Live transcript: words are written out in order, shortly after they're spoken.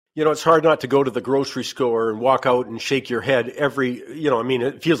You know, it's hard not to go to the grocery store and walk out and shake your head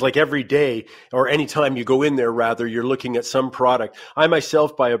it feels like every day or any time you go in there, rather, you're looking at some product. I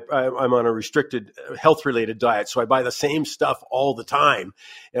myself I'm on a restricted health related diet, so I buy the same stuff all the time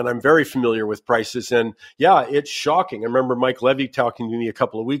and I'm very familiar with prices. And yeah, it's shocking. I remember Mike Levy talking to me a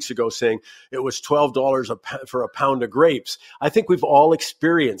couple of weeks ago saying it was $12 for a pound of grapes. I think we've all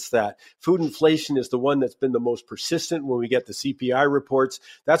experienced that. Food inflation is the one that's been the most persistent when we get the CPI reports.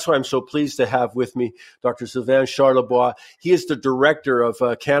 That's why I'm so pleased to have with me Dr. Sylvain Charlebois. He is the director of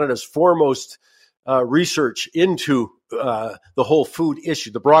Canada's foremost research into the whole food issue,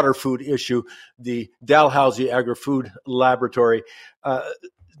 the broader food issue, the Dalhousie Agri-Food Laboratory.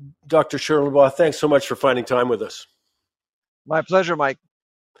 Dr. Charlebois, thanks so much for finding time with us. My pleasure, Mike.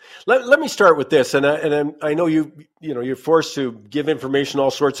 Let me start with this, and I know you're forced to give information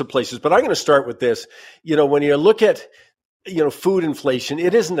all sorts of places, but I'm going to start with this. You know, when you look at food inflation,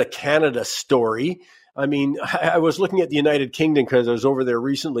 it isn't a Canada story. I mean, I was looking at the United Kingdom because I was over there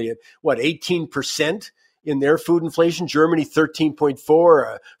recently at 18% in their food inflation, Germany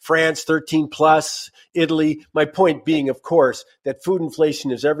 13.4, France 13 plus, Italy. My point being, of course, that food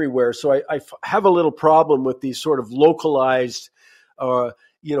inflation is everywhere. So I have a little problem with these sort of localized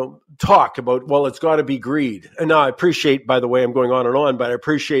talk about, well, it's got to be greed. And now I appreciate, by the way, I'm going on and on, but I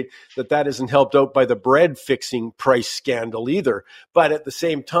appreciate that isn't helped out by the bread fixing price scandal either. But at the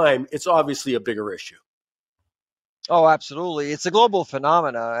same time, it's obviously a bigger issue. Oh, absolutely. It's a global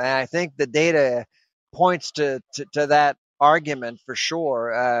phenomena. And I think the data points to that argument for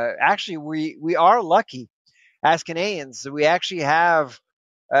sure. Actually, we are lucky as Canadians. We actually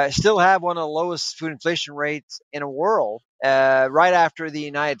still have one of the lowest food inflation rates in the world, right after the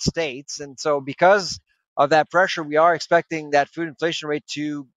United States. And so because of that pressure, we are expecting that food inflation rate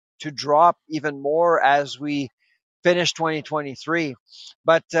to drop even more as we finish 2023.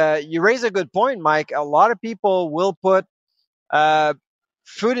 But you raise a good point, Mike. A lot of people will put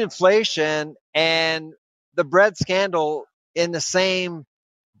food inflation and the bread scandal in the same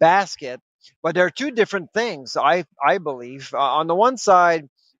basket, but they're two different things, I believe. On the one side,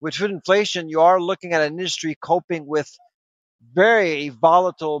 with food inflation, you are looking at an industry coping with very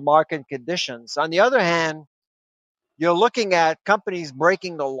volatile market conditions. On the other hand, you're looking at companies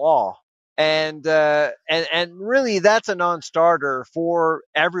breaking the law. And really, that's a non-starter for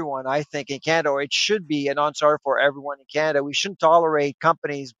everyone, I think, in Canada, or it should be a non-starter for everyone in Canada. We shouldn't tolerate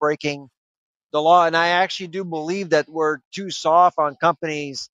companies breaking the law. And I actually do believe that we're too soft on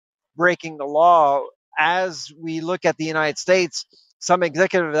companies breaking the law. As we look at the United States, some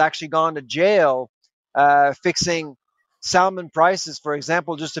executives have actually gone to jail fixing salmon prices, for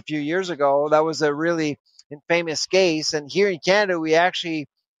example, just a few years ago. That was a really infamous case. And here in Canada, we actually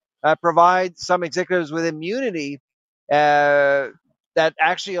provide some executives with immunity that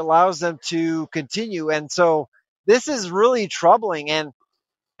actually allows them to continue. And so this is really troubling. And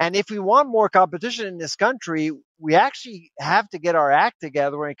if we want more competition in this country, we actually have to get our act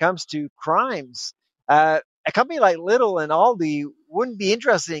together when it comes to crimes. A company like Lidl and Aldi wouldn't be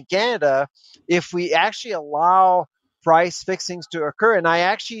interested in Canada if we actually allow price fixings to occur. And I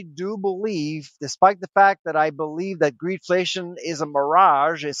actually do believe, despite the fact that I believe that greedflation is a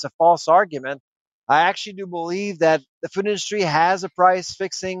mirage, it's a false argument, I actually do believe that the food industry has a price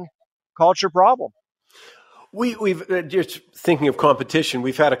fixing culture problem. We've just thinking of competition.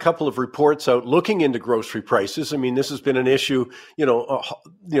 We've had a couple of reports out looking into grocery prices. I mean, this has been an issue,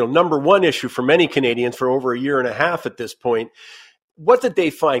 number one issue for many Canadians for over a year and a half at this point. What did they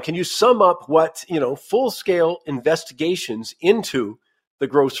find? Can you sum up what, full-scale investigations into the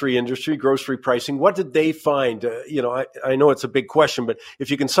grocery industry, grocery pricing, what did they find? I know it's a big question, but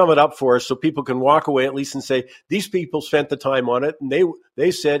if you can sum it up for us so people can walk away at least and say, these people spent the time on it and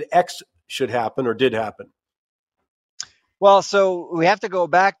they said X should happen or did happen. Well, so we have to go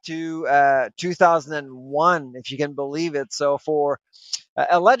back to 2001, if you can believe it. So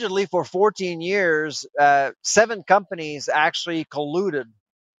allegedly for 14 years, 7 companies actually colluded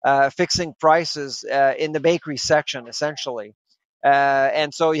fixing prices in the bakery section, essentially.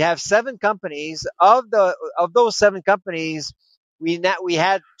 And so you have 7 companies. Of those 7 companies, we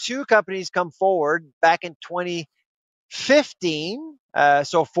had 2 companies come forward back in 2015.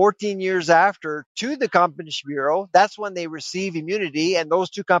 So 14 years after, to the Competition Bureau. That's when they receive immunity, and those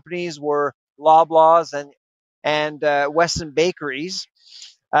 2 companies were Loblaws and Weston Bakeries.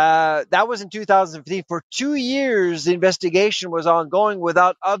 That was in 2015. For 2 years, the investigation was ongoing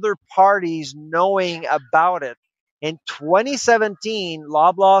without other parties knowing about it. In 2017,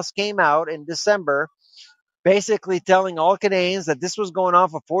 Loblaws came out in December, basically telling all Canadians that this was going on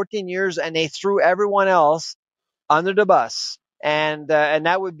for 14 years, and they threw everyone else under the bus. and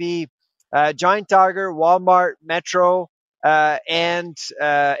that would be Giant Tiger, Walmart, Metro, and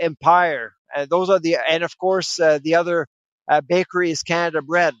Empire. Those are and of course the other bakery is Canada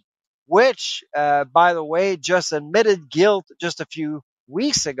Bread, which, by the way, just admitted guilt just a few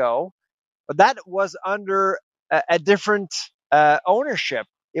weeks ago, but that was under a different ownership.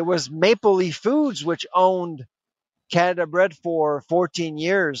 It was Maple Leaf Foods which owned Canada Bread for 14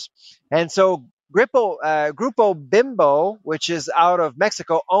 years. And so Grupo Bimbo, which is out of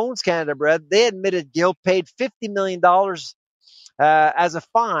Mexico, owns Canada Bread. They admitted guilt, paid $50 million as a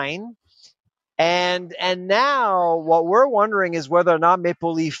fine. And now what we're wondering is whether or not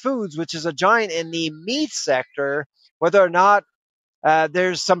Maple Leaf Foods, which is a giant in the meat sector, whether or not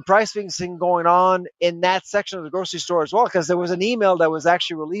there's some price fixing going on in that section of the grocery store as well, because there was an email that was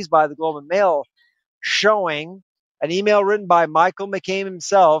actually released by the Globe and Mail showing an email written by Michael McCain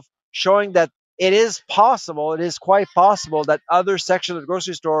himself showing that it is quite possible that other sections of the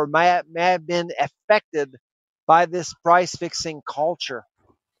grocery store may have been affected by this price fixing culture.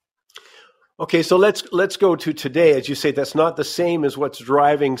 Okay, so let's go to today. As you say, that's not the same as what's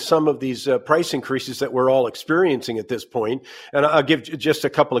driving some of these price increases that we're all experiencing at this point. And I'll give just a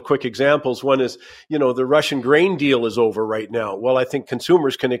couple of quick examples. One is, the Russian grain deal is over right now. Well, I think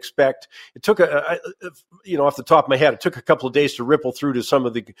consumers can expect. It took off the top of my head, it took a couple of days to ripple through to some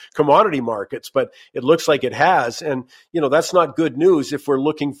of the commodity markets, but it looks like it has. And that's not good news if we're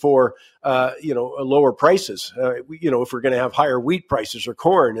looking for lower prices. If we're going to have higher wheat prices or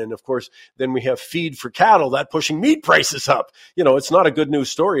corn, and of course then we have feed for cattle, that pushing meat prices up. It's not a good news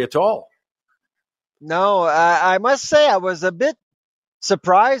story at all. No, I must say I was a bit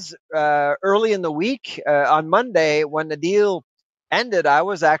surprised early in the week on Monday when the deal ended. I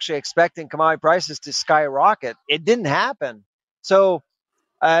was actually expecting commodity prices to skyrocket. It didn't happen. So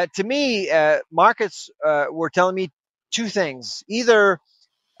to me, markets were telling me two things. Either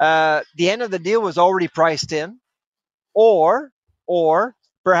the end of the deal was already priced in, or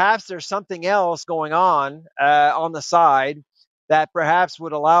perhaps there's something else going on the side that perhaps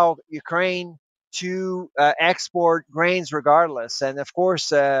would allow Ukraine to export grains regardless. And of course,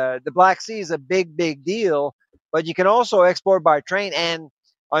 the Black Sea is a big, big deal, but you can also export by train. And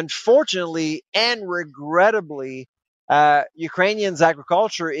unfortunately and regrettably, Ukrainians'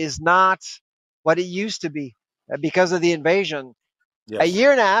 agriculture is not what it used to be because of the invasion. Yes. A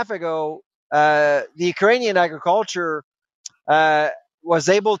year and a half ago, the Ukrainian agriculture was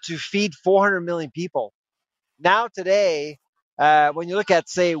able to feed 400 million people. Now today, when you look at,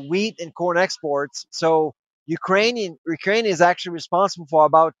 say, wheat and corn exports, so Ukraine is actually responsible for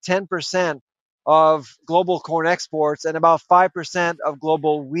about 10% of global corn exports and about 5% of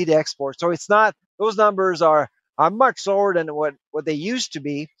global wheat exports. So it's not, those numbers are much lower than what they used to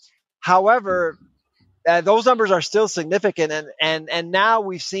be. However, those numbers are still significant. And now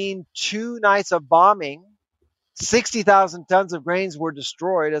we've seen 2 nights of bombing. 60,000 tons of grains were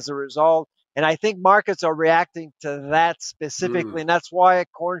destroyed as a result. And I think markets are reacting to that specifically. And that's why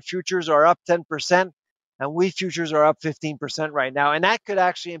corn futures are up 10% and wheat futures are up 15% right now. And that could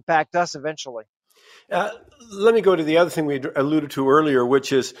actually impact us eventually. Let me go to the other thing we alluded to earlier,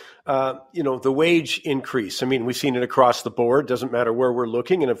 which is, the wage increase. I mean, we've seen it across the board. Doesn't matter where we're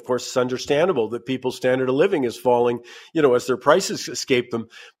looking. And of course, it's understandable that people's standard of living is falling, as their prices escape them.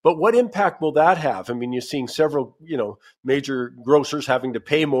 But what impact will that have? I mean, you're seeing several, major grocers having to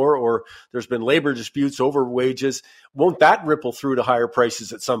pay more, or there's been labor disputes over wages. Won't that ripple through to higher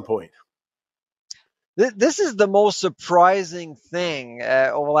prices at some point? This is the most surprising thing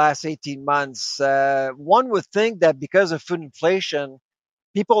over the last 18 months. One would think that because of food inflation,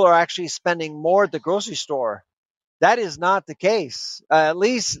 people are actually spending more at the grocery store. That is not the case. At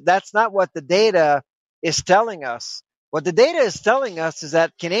least that's not what the data is telling us. What the data is telling us is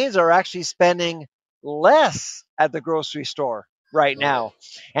that Canadians are actually spending less at the grocery store right now.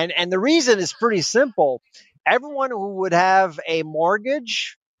 And the reason is pretty simple. Everyone who would have a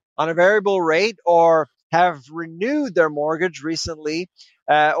mortgage on a variable rate or have renewed their mortgage recently,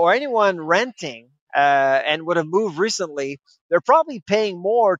 or anyone renting and would have moved recently, they're probably paying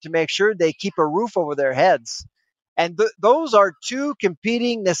more to make sure they keep a roof over their heads. And those are two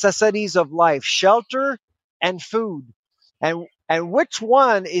competing necessities of life, shelter and food. And which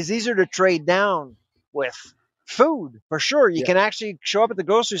one is easier to trade down with? Food, for sure. You can actually show up at the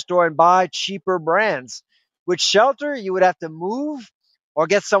grocery store and buy cheaper brands. With shelter, you would have to move or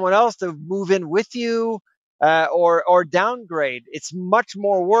get someone else to move in with you, or downgrade. It's much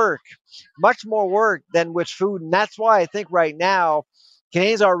more work than with food. And that's why I think right now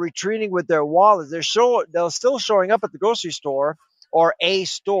Canadians are retreating with their wallets. They're still showing up at the grocery store or a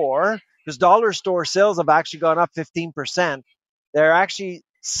store, because dollar store sales have actually gone up 15%. They're actually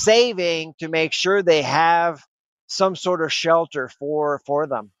saving to make sure they have some sort of shelter for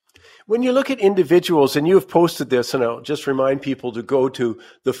them. When you look at individuals, and you have posted this, and I'll just remind people to go to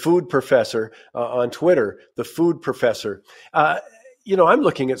the Food Professor on Twitter, the Food Professor. I'm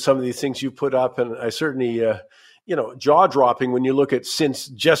looking at some of these things you put up, and I certainly, jaw dropping when you look at since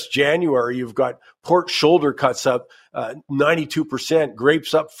just January, you've got pork shoulder cuts up 92%,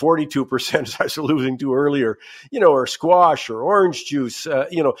 grapes up 42%, as I was alluding to earlier, or squash or orange juice,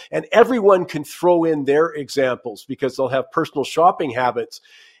 and everyone can throw in their examples because they'll have personal shopping habits.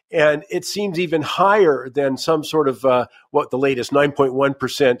 And it seems even higher than some sort of the latest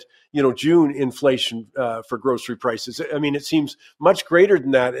 9.1%, June inflation for grocery prices. I mean, it seems much greater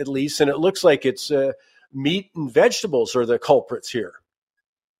than that, at least, and it looks like it's meat and vegetables are the culprits here.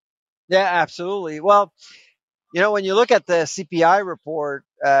 Yeah, absolutely. Well, when you look at the CPI report,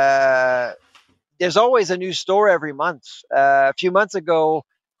 there's always a new store every month. A few months ago,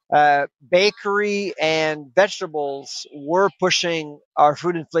 bakery and vegetables were pushing our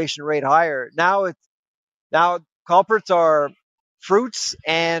food inflation rate higher. Now culprits are fruits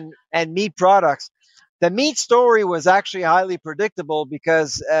and meat products. The meat story was actually highly predictable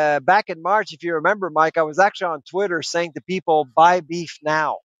because back in March, if you remember, Mike, I was actually on Twitter saying to people, buy beef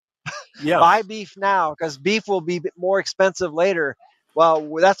now. Yeah. Buy beef now because beef will be more expensive later.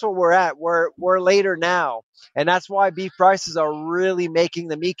 Well, that's what we're at. We're later now, and that's why beef prices are really making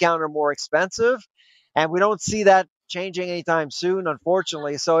the meat counter more expensive, and we don't see that changing anytime soon,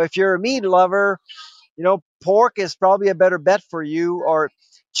 unfortunately. So if you're a meat lover, pork is probably a better bet for you. Or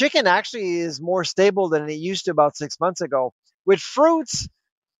chicken actually is more stable than it used to about 6 months ago. With fruits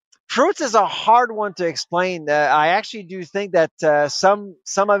is a hard one to explain. I actually do think that some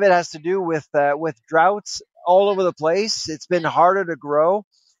of it has to do with droughts all over the place. It's been harder to grow.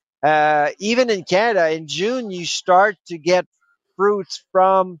 Even in Canada, in June, you start to get fruits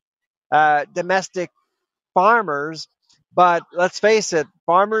from domestic farmers. But let's face it,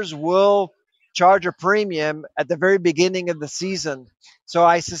 farmers will charge a premium at the very beginning of the season. So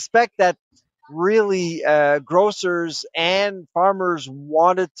I suspect that really grocers and farmers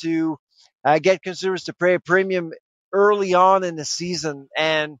wanted to get consumers to pay a premium early on in the season.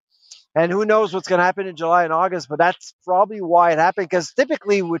 And who knows what's going to happen in July and August, but that's probably why it happened. Because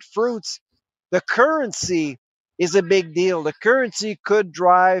typically with fruits, the currency is a big deal. The currency could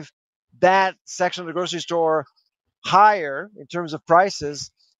drive that section of the grocery store higher in terms of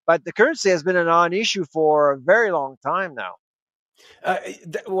prices, but the currency has been a non-issue for a very long time now.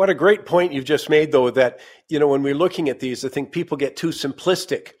 What a great point you've just made, though, that, when we're looking at these, I think people get too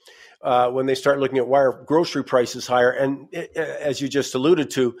simplistic when they start looking at why are grocery prices higher. And as you just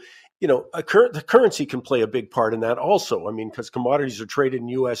alluded to, the currency can play a big part in that also. I mean, because commodities are traded in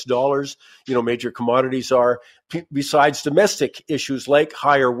U.S. dollars, major commodities are, besides domestic issues like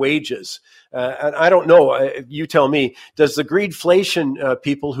higher wages. And I don't know, you tell me, does the greedflation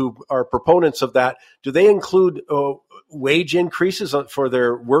people who are proponents of that, do they include wage increases for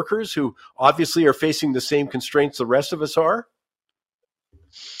their workers who obviously are facing the same constraints the rest of us are?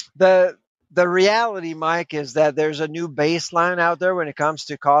 The reality, Mike, is that there's a new baseline out there when it comes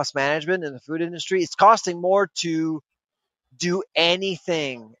to cost management in the food industry. It's costing more to do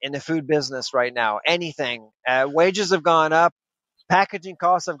anything in the food business right now. Anything. Wages have gone up. Packaging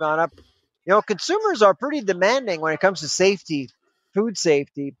costs have gone up. Consumers are pretty demanding when it comes to safety, food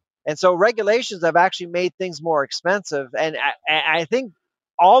safety. And so regulations have actually made things more expensive. And I think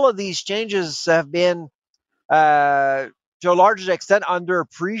all of these changes have been, to a larger extent,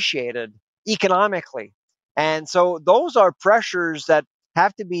 underappreciated economically. And so those are pressures that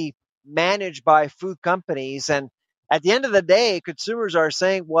have to be managed by food companies. And at the end of the day, consumers are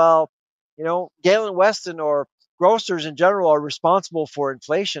saying, well, Galen Weston or grocers in general are responsible for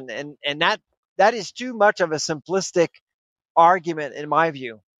inflation. And that is too much of a simplistic argument in my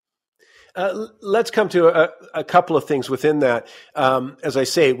view. Let's come to a couple of things within that. As I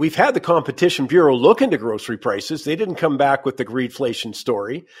say, we've had the Competition Bureau look into grocery prices. They didn't come back with the greedflation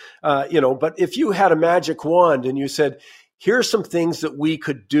story, but if you had a magic wand and you said, here's some things that we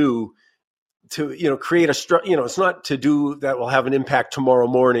could do to, create it's not to do that will have an impact tomorrow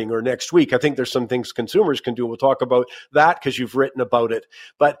morning or next week. I think there's some things consumers can do. We'll talk about that because you've written about it.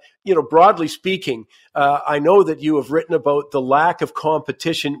 But, broadly speaking, I know that you have written about the lack of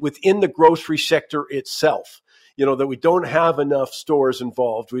competition within the grocery sector itself. That we don't have enough stores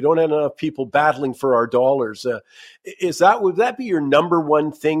involved. We don't have enough people battling for our dollars. Would that be your number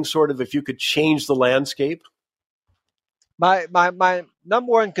one thing, sort of, if you could change the landscape? My number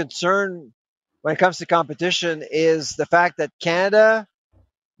one concern when it comes to competition is the fact that Canada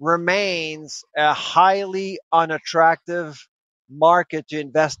remains a highly unattractive market to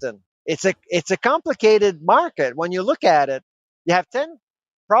invest in. It's a complicated market when you look at it. You have 10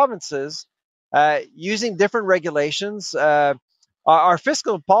 provinces using different regulations. Our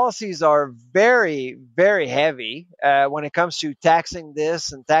fiscal policies are very, very heavy when it comes to taxing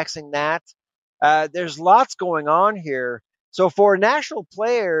this and taxing that. There's lots going on here. So for a national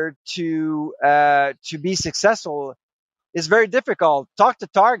player to be successful is very difficult. Talk to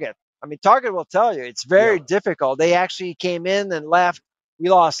Target. I mean, Target will tell you it's very Yeah. difficult. They actually came in and left. We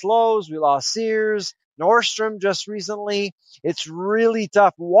lost Lowe's, we lost Sears, Nordstrom just recently. It's really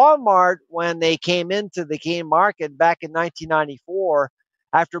tough. Walmart, when they came into the Canadian market back in 1994,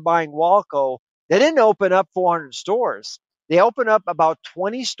 after buying Walco, they didn't open up 400 stores. They opened up about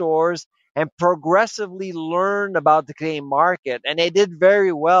 20 stores and progressively learned about the Canadian market. And they did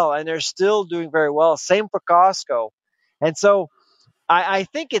very well, and they're still doing very well. Same for Costco. And so I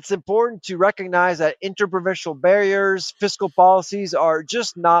think it's important to recognize that interprovincial barriers, fiscal policies are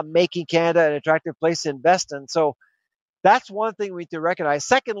just not making Canada an attractive place to invest in. So that's one thing we need to recognize.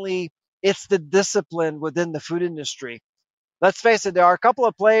 Secondly, it's the discipline within the food industry. Let's face it, there are a couple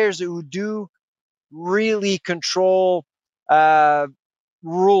of players who do really control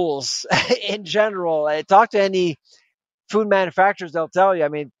rules in general. I talk to any food manufacturers, they'll tell you. I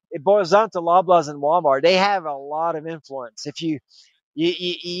mean, it boils down to Loblaws and Walmart. They have a lot of influence. If you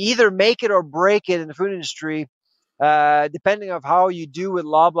either make it or break it in the food industry, depending on how you do with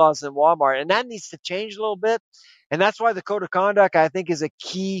Loblaws and Walmart. And that needs to change a little bit. And that's why the code of conduct, I think, is a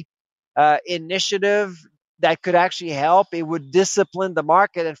key initiative that could actually help. It would discipline the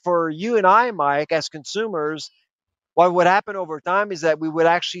market. And for you and I, Mike, as consumers, what would happen over time is that we would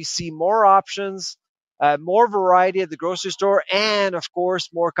actually see more options, more variety at the grocery store, and of course,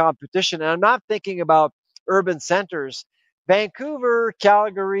 more competition. And I'm not thinking about urban centers. Vancouver,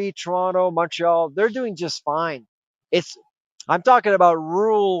 Calgary, Toronto, Montreal, they're doing just fine. I'm talking about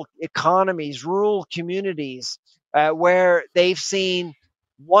rural economies, rural communities, where they've seen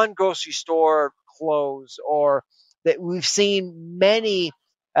one grocery store close, or that we've seen many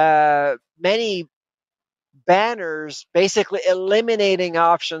banners basically eliminating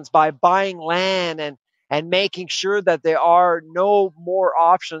options by buying land and making sure that there are no more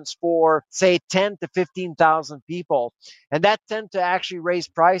options for, say, 10 to 15,000 people. And that tend to actually raise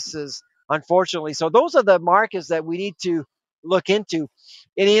prices, unfortunately. So those are the markets that we need to look into.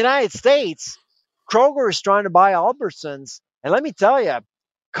 In the United States, Kroger is trying to buy Albertsons. And let me tell you,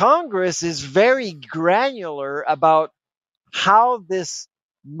 Congress is very granular about how this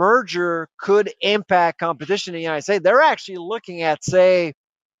merger could impact competition in the United States. They're actually looking at, say,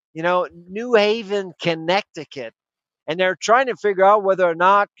 New Haven, Connecticut, and they're trying to figure out whether or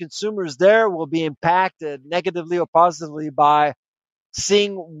not consumers there will be impacted negatively or positively by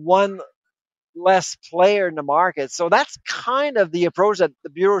seeing one less player in the market. So that's kind of the approach that the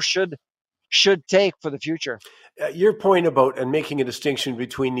Bureau should take for the future. Your point about and making a distinction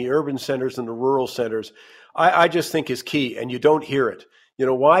between the urban centers and the rural centers, I just think is key, and you don't hear it. You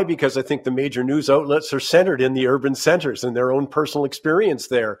know why? Because I think the major news outlets are centered in the urban centers and their own personal experience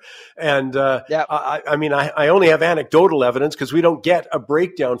there. And Yep. I only have anecdotal evidence because we don't get a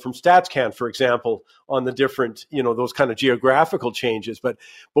breakdown from StatsCan, for example, on the different, those kind of geographical changes. But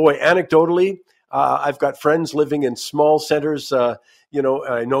boy, anecdotally, I've got friends living in small centers. I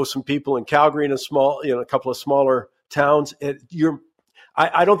know some people in Calgary in a couple of smaller towns.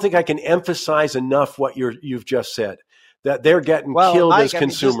 I don't think I can emphasize enough what you've just said, that they're getting killed Mike, as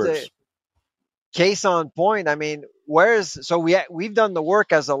consumers. Case on point. I mean, we've done the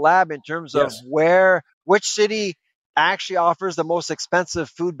work as a lab in terms of Yes. which city actually offers the most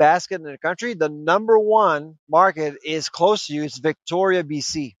expensive food basket in the country. The number one market is close to you. It's Victoria,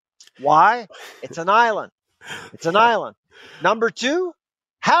 BC. Why? It's an island. It's an island. Number two,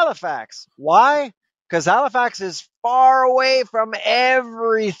 Halifax. Why? Because Halifax is far away from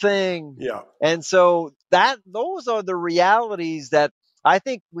everything. Yeah. And so those are the realities that I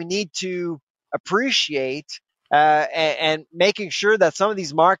think we need to appreciate, and making sure that some of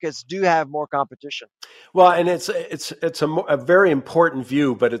these markets do have more competition. Well, and it's a very important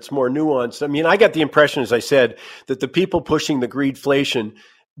view, but it's more nuanced. I mean, I get the impression, as I said, that the people pushing the greedflation,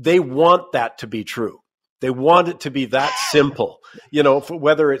 they want that to be true. They want it to be that simple,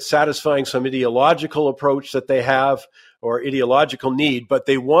 whether it's satisfying some ideological approach that they have or ideological need, but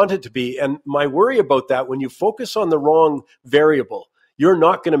they want it to be. And my worry about that, when you focus on the wrong variable, you're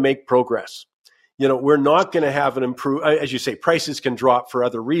not going to make progress. We're not going to have an improve. As you say, prices can drop for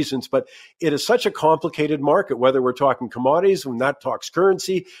other reasons, but it is such a complicated market, whether we're talking commodities, when that talks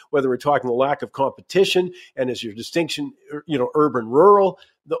currency, whether we're talking the lack of competition, and as your distinction, urban, rural,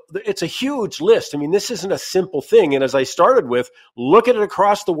 it's a huge list. I mean, this isn't a simple thing. And as I started with, look at it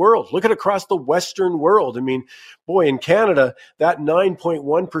across the world. Look at it across the Western world. I mean, boy, in Canada, that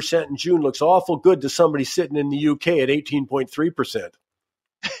 9.1% in June looks awful good to somebody sitting in the UK at 18.3%.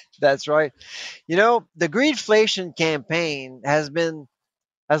 That's right. The greedflation campaign has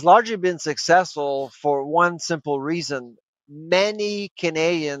largely been successful for one simple reason. Many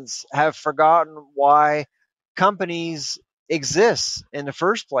Canadians have forgotten why companies exist in the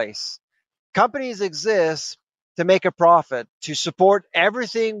first place. Companies exist to make a profit, to support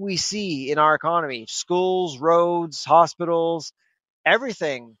everything we see in our economy: schools, roads, hospitals,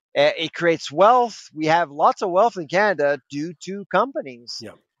 everything. It creates wealth. We have lots of wealth in Canada due to companies.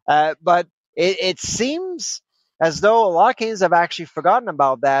 Yeah. But it seems as though a lot of Canadians have actually forgotten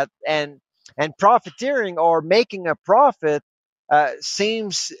about that, and profiteering or making a profit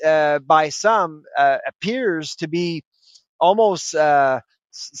seems by some appears to be almost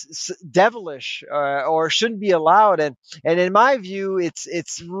devilish, or shouldn't be allowed. And in my view,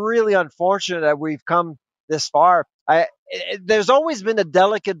 it's really unfortunate that we've come this far. There's always been a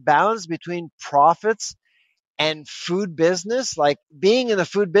delicate balance between profits and food business. Like, being in the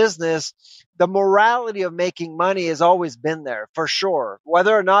food business, the morality of making money has always been there, for sure.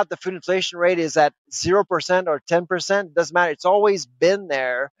 Whether or not the food inflation rate is at 0% or 10%, doesn't matter. It's always been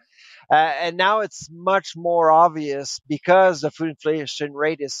there. And now it's much more obvious because the food inflation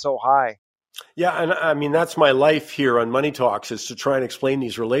rate is so high. Yeah, and I mean, that's my life here on Money Talks, is to try and explain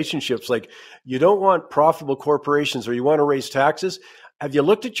these relationships. Like, you don't want profitable corporations, or you want to raise taxes. Have you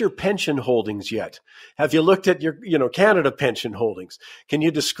looked at your pension holdings yet? Have you looked at your, Canada pension holdings? Can you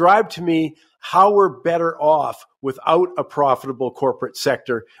describe to me how we're better off without a profitable corporate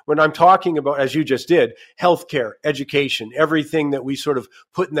sector? When I'm talking about, as you just did, healthcare, education, everything that we sort of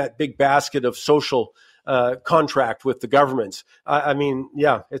put in that big basket of social contract with the governments. I mean,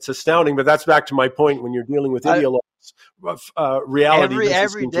 yeah, it's astounding, but that's back to my point. When you're dealing with ideologues, reality.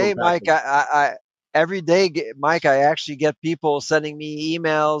 Every day, Mike, every day, Mike, I actually get people sending me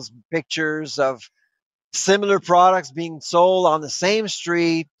emails, pictures of similar products being sold on the same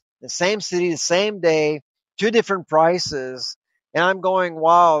street, the same city, the same day, two different prices. And I'm going,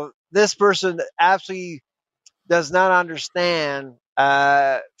 wow, this person absolutely does not understand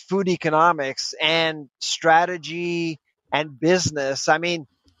food economics and strategy and business. I mean,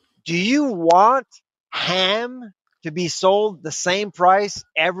 do you want ham to be sold the same price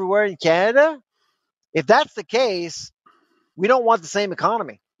everywhere in Canada? If that's the case, we don't want the same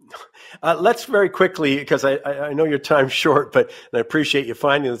economy. Let's very quickly, because I know your time's short, but I appreciate you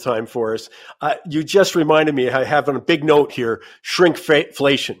finding the time for us. You just reminded me, I have on a big note here,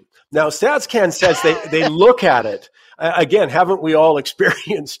 shrinkflation. Now, StatsCan says they look at it. Again, haven't we all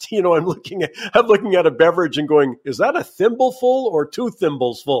experienced? I'm looking at a beverage and going, "Is that a thimble full or two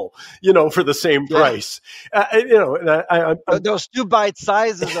thimbles full?" For the same price. And those 2 bite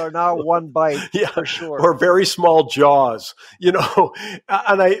sizes are now 1 bite, yeah, for sure, or very small jaws. And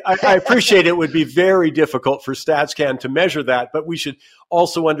I appreciate it would be very difficult for StatsCan to measure that, but we should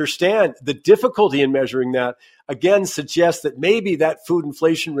also understand the difficulty in measuring that. Again, suggests that maybe that food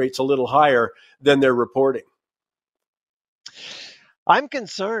inflation rate's a little higher than they're reporting. I'm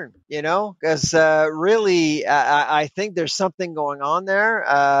concerned, because really, I think there's something going on there.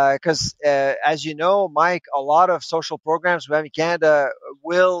 Because, as you know, Mike, a lot of social programs we have in Canada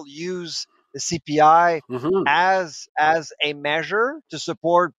will use the CPI as a measure to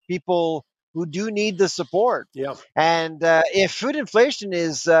support people who do need the support. Yeah. And if food inflation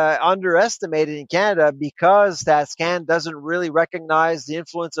is underestimated in Canada because StatsCan doesn't really recognize the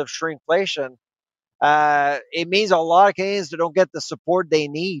influence of shrinkflation, it means a lot of Canadians don't get the support they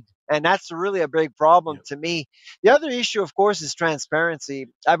need. And that's really a big problem to me. The other issue, of course, is transparency.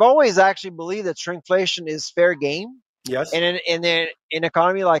 I've always actually believed that shrinkflation is fair game. Yes. And in an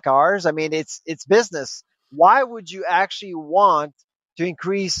economy like ours, I mean, it's business. Why would you actually want to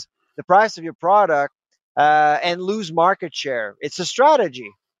increase the price of your product and lose market share? It's a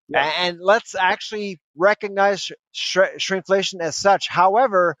strategy. Yeah. And let's actually recognize shrinkflation as such.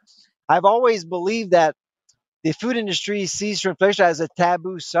 However, I've always believed that the food industry sees shrinkflation as a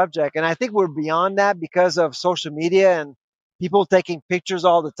taboo subject. And I think we're beyond that because of social media and people taking pictures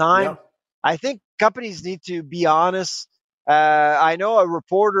all the time. Yeah. I think companies need to be honest. I know a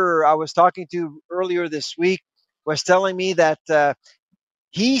reporter I was talking to earlier this week was telling me that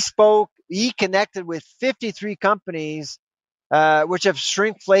he connected with 53 companies which have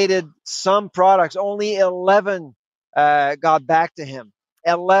shrinkflated some products. Only 11 got back to him.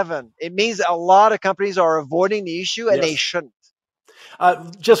 11. It means a lot of companies are avoiding the issue, and they shouldn't.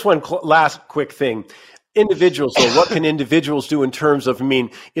 Just one last quick thing. Individuals, though, what can individuals do in terms of, I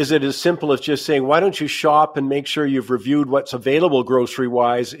mean, is it as simple as just saying, why don't you shop and make sure you've reviewed what's available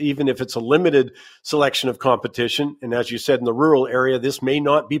grocery-wise, even if it's a limited selection of competition? And as you said, in the rural area, this may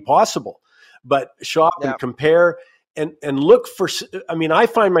not be possible. But shop Yeah. and compare and look for, I mean, I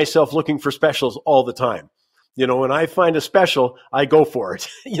find myself looking for specials all the time. When I find a special, I go for it.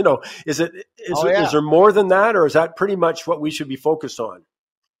 Is there more than that, or is that pretty much what we should be focused on?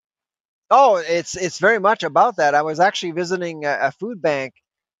 Oh, it's very much about that. I was actually visiting a food bank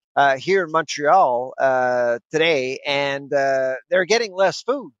here in Montreal today, and they're getting less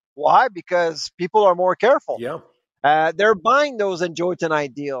food. Why? Because people are more careful. Yeah. They're buying those Enjoy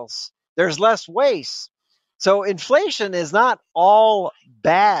Tonight deals. There's less waste. So inflation is not all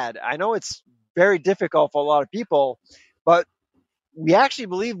bad. I know it's very difficult for a lot of people, but we actually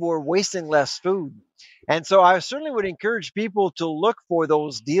believe we're wasting less food. And so I certainly would encourage people to look for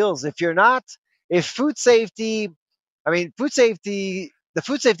those deals. If food safety, the food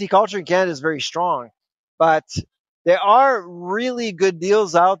safety culture in Canada is very strong, but there are really good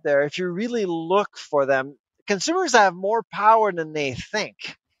deals out there. If you really look for them, consumers have more power than they think.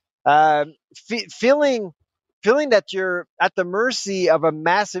 Um, feeling that you're at the mercy of a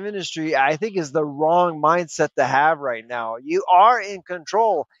massive industry, I think, is the wrong mindset to have right now. You are in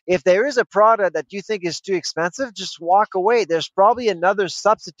control. If there is a product that you think is too expensive, just walk away. There's probably another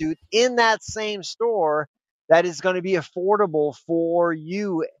substitute in that same store that is going to be affordable for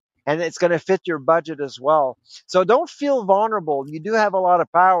you, and it's going to fit your budget as well. So don't feel vulnerable. You do have a lot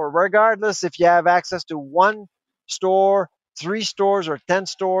of power, regardless if you have access to one store, 3 stores, or 10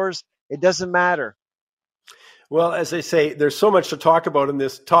 stores. It doesn't matter. Well, as I say, there's so much to talk about in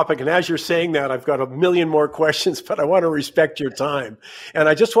this topic. And as you're saying that, I've got a million more questions, but I want to respect your time. And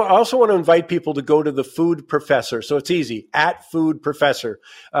I also want to invite people to go to the Food Professor. So it's easy, at Food Professor,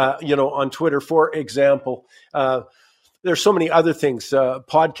 on Twitter, for example. There's so many other things,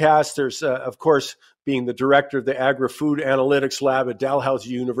 podcasts. There's, of course, being the director of the Agri-Food Analytics Lab at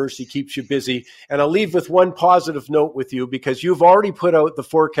Dalhousie University keeps you busy. And I'll leave with one positive note with you, because you've already put out the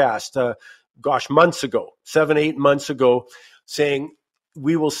forecast, months ago, 7-8 months ago, saying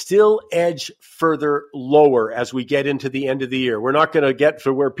we will still edge further lower as we get into the end of the year. We're not going to get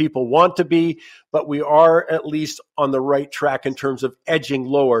to where people want to be, but we are at least on the right track in terms of edging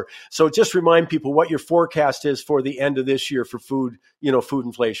lower. So just remind people what your forecast is for the end of this year for food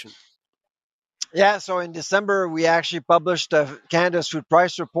inflation. Yeah, so in December, we actually published Canada's food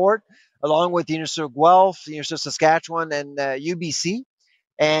price report along with the University of Guelph, the University of Saskatchewan, and UBC.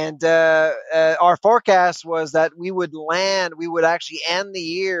 And our forecast was that we would actually end the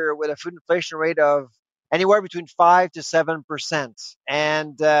year with a food inflation rate of anywhere between 5 to 7%.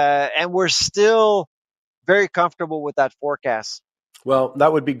 And we're still very comfortable with that forecast. Well,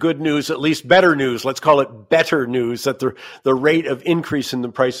 that would be good news, at least better news. Let's call it better news, that the rate of increase in the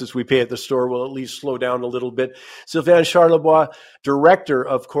prices we pay at the store will at least slow down a little bit. Sylvain Charlebois, director,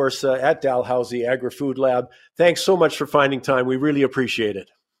 of course, at Dalhousie Agri-Food Lab. Thanks so much for finding time. We really appreciate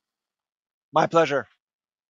it. My pleasure.